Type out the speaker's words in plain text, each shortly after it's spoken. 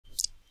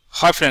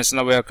Hi friends,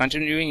 now we are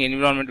continuing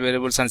environment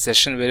variables and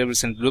session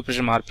variables in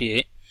BluePrism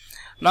RPA.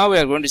 Now we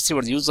are going to see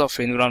what the use of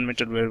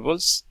environmental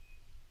variables.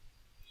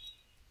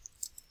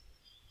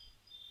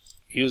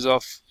 Use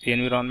of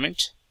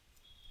environment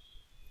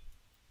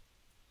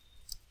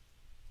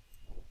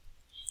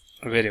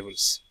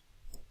variables.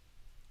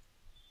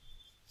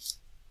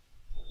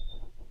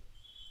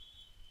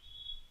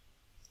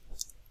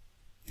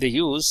 They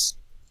use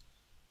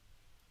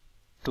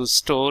to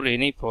store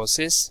any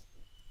process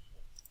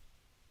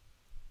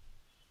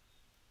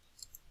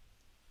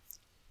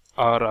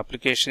or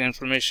application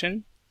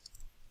information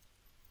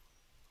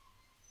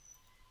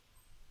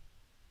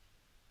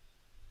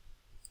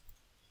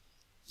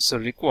so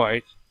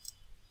required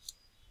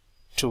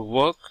to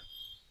work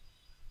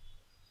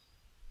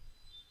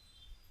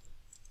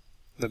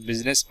the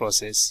business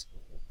process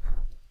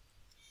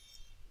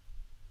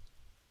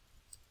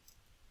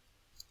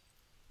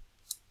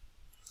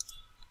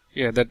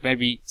that may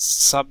be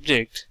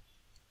subject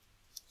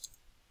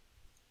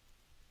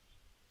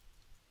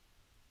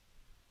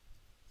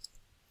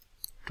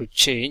to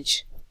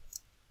change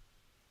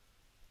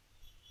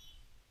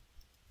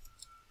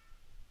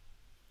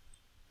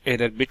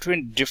either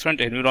between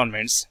different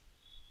environments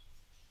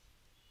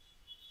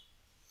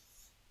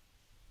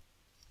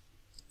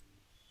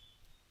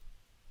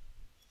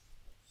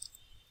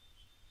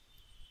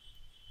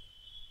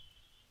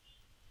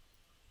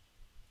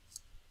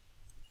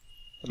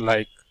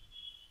like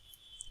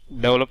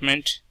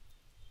development,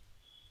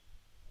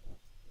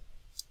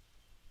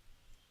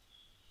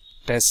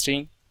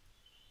 testing,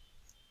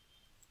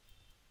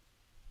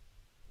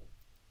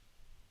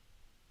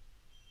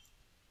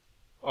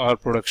 or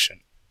production.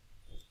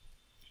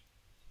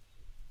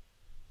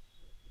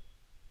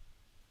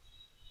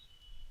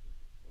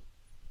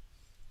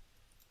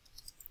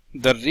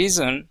 The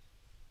reason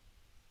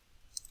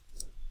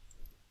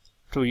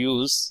to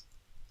use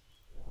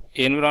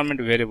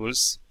environment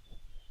variables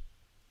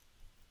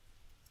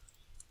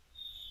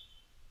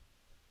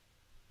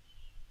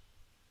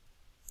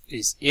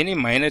is any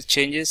minor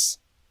changes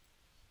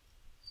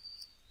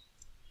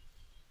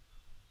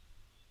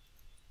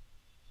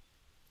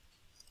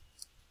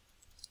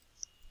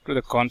to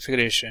the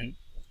configuration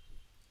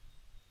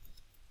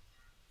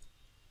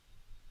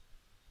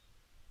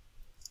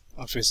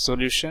of a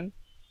solution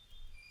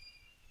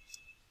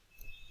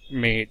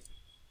made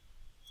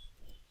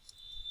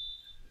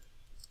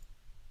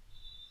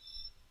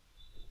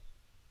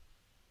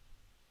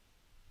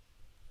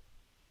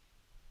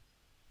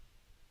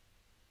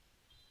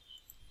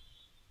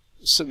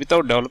so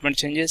without development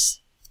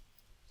changes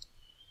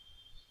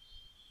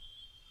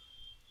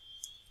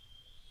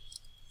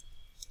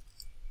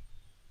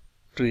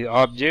to the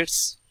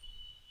objects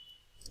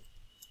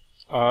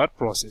or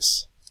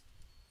process.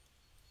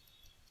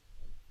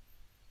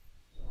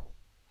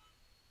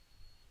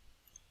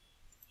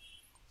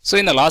 So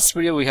in the last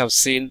video we have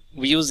seen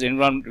we used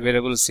environment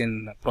variables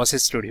in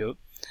Process Studio.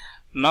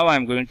 Now I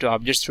am going to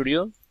Object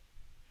Studio.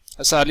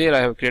 So earlier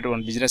I have created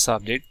one business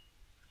object.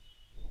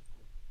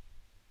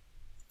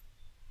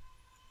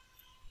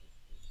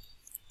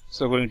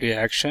 So going to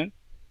action.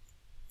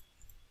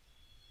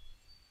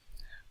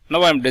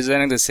 Now I am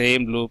designing the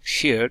same loop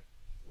here.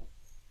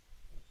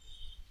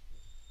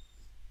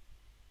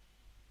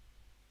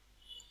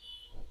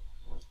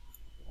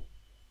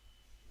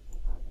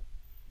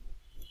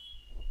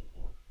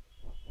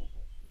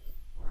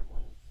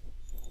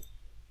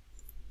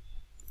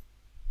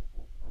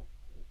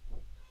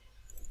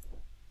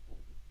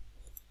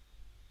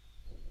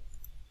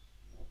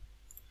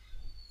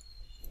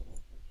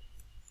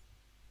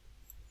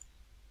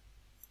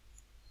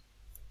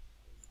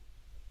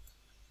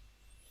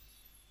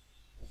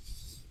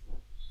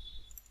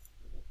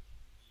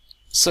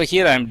 So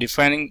here I am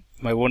defining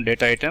my own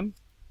data item.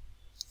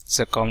 It's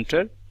a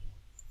counter.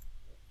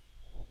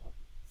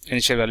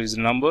 Initial value is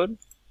number.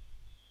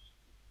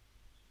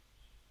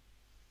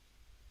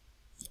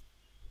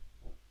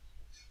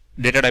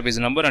 Data type is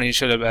number and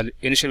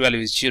initial value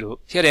is 0.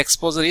 Here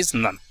exposure is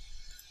none.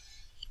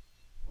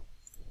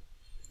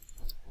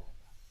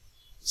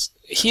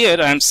 Here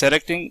I am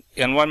selecting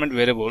environment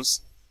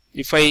variables.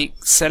 If I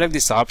select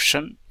this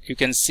option, you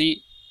can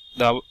see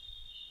the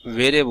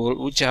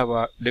variable which I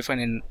have defined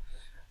in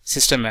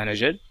System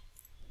Manager,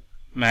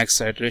 max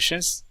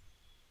iterations.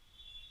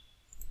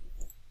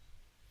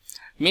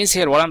 Means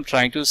here what I'm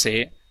trying to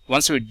say,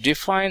 once we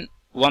define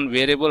one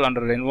variable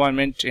under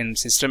environment in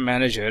System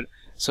Manager,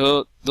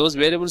 so those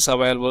variables are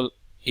available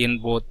in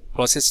both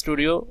Process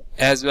Studio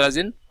as well as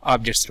in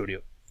Object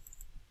Studio.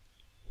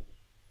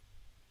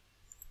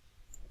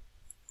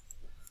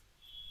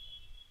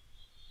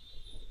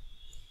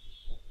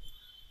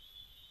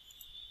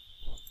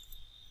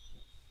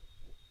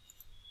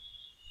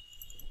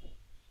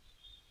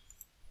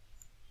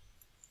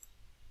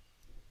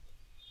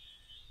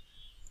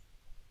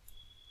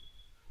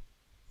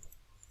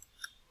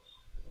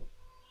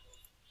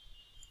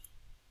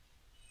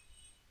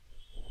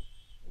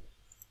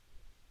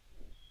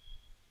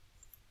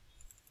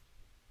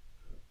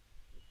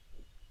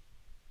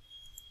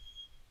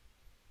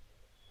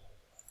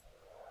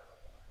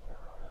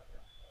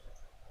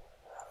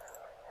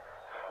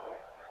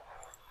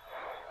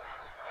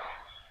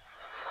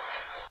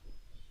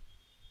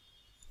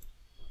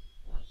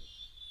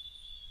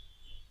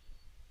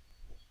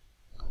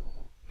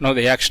 Now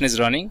the action is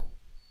running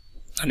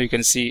and you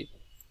can see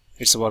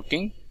it's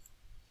working.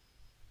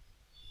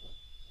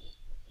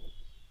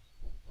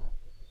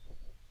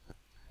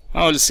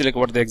 Now I'll select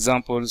what are the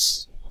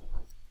examples.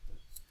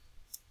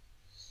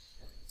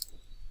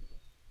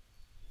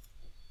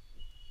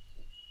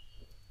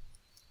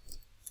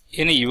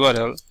 Any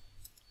URL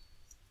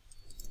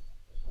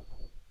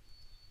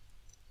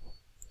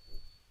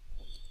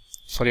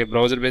for a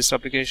browser based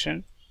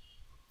application.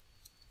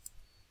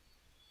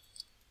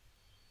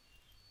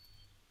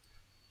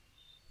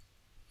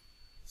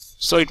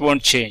 So it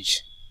won't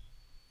change.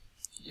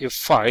 A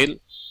file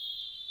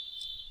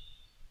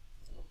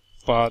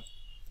path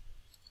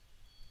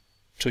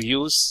to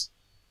use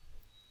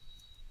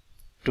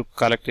to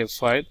collect a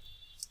file,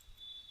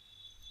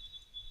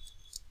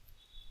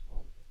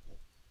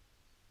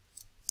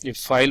 a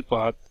file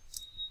path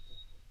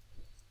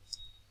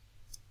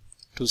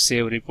to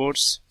save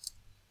reports,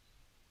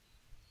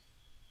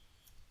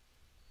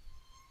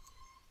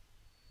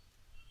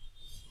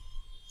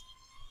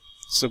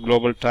 so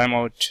global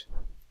timeout,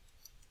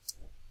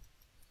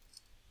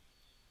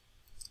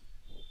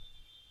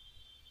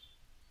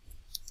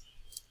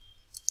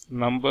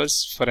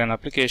 numbers for an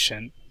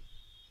application,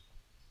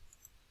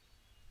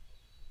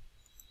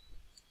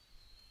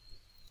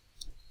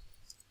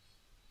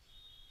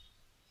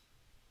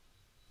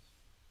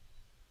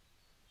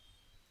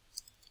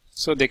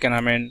 so they can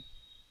amend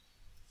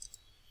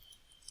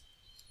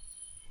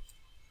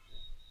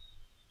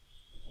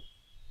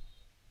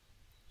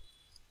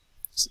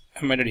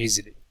amended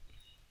easily.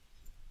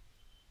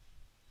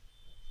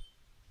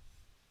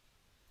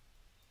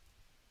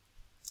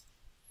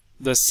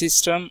 The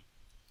system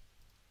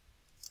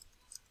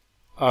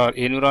or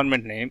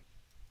environment name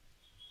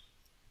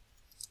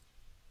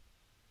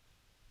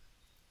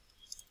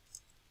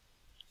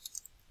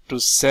to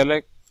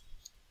select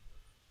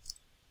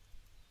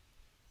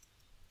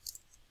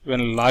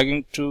when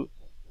logging to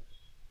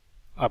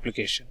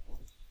application.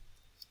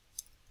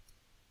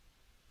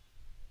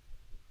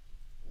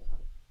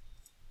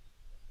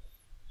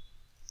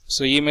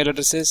 So email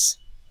addresses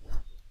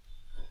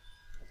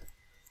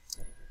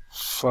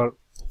for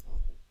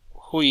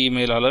who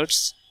email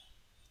alerts,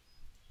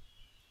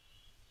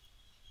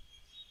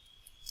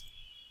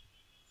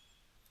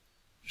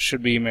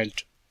 should be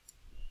emailed.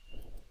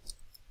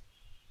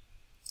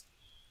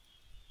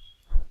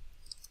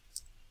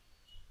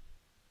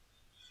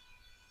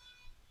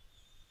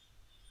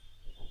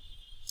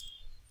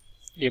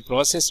 A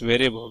process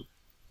variable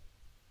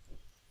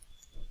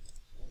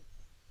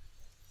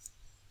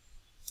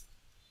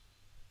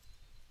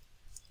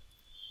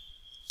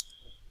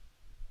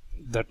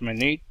that may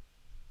need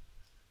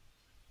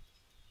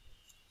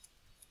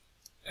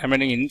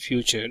amending in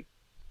future,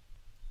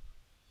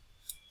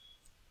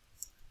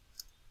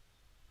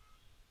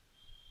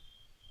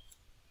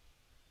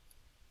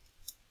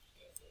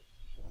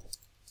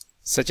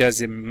 such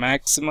as a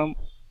maximum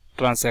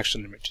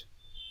transaction limit.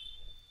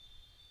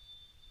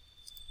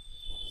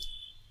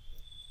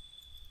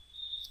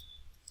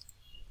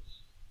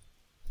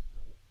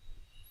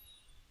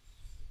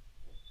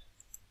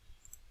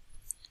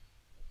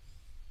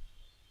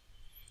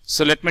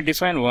 So let me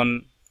define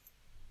one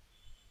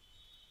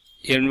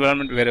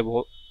environment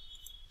variable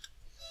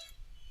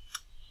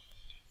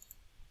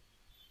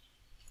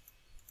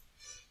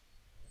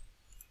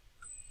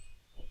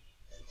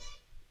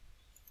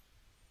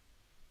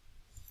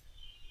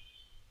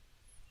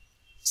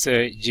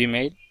say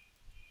Gmail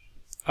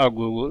or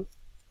Google.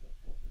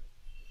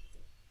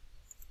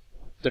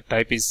 The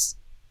type is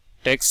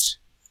text.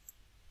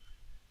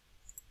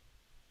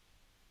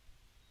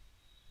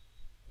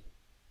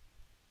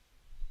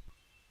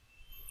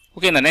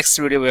 Okay, in the next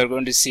video we are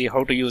going to see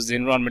how to use the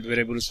environment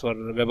variables for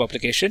web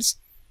applications.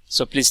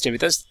 So please stay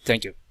with us.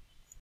 Thank you.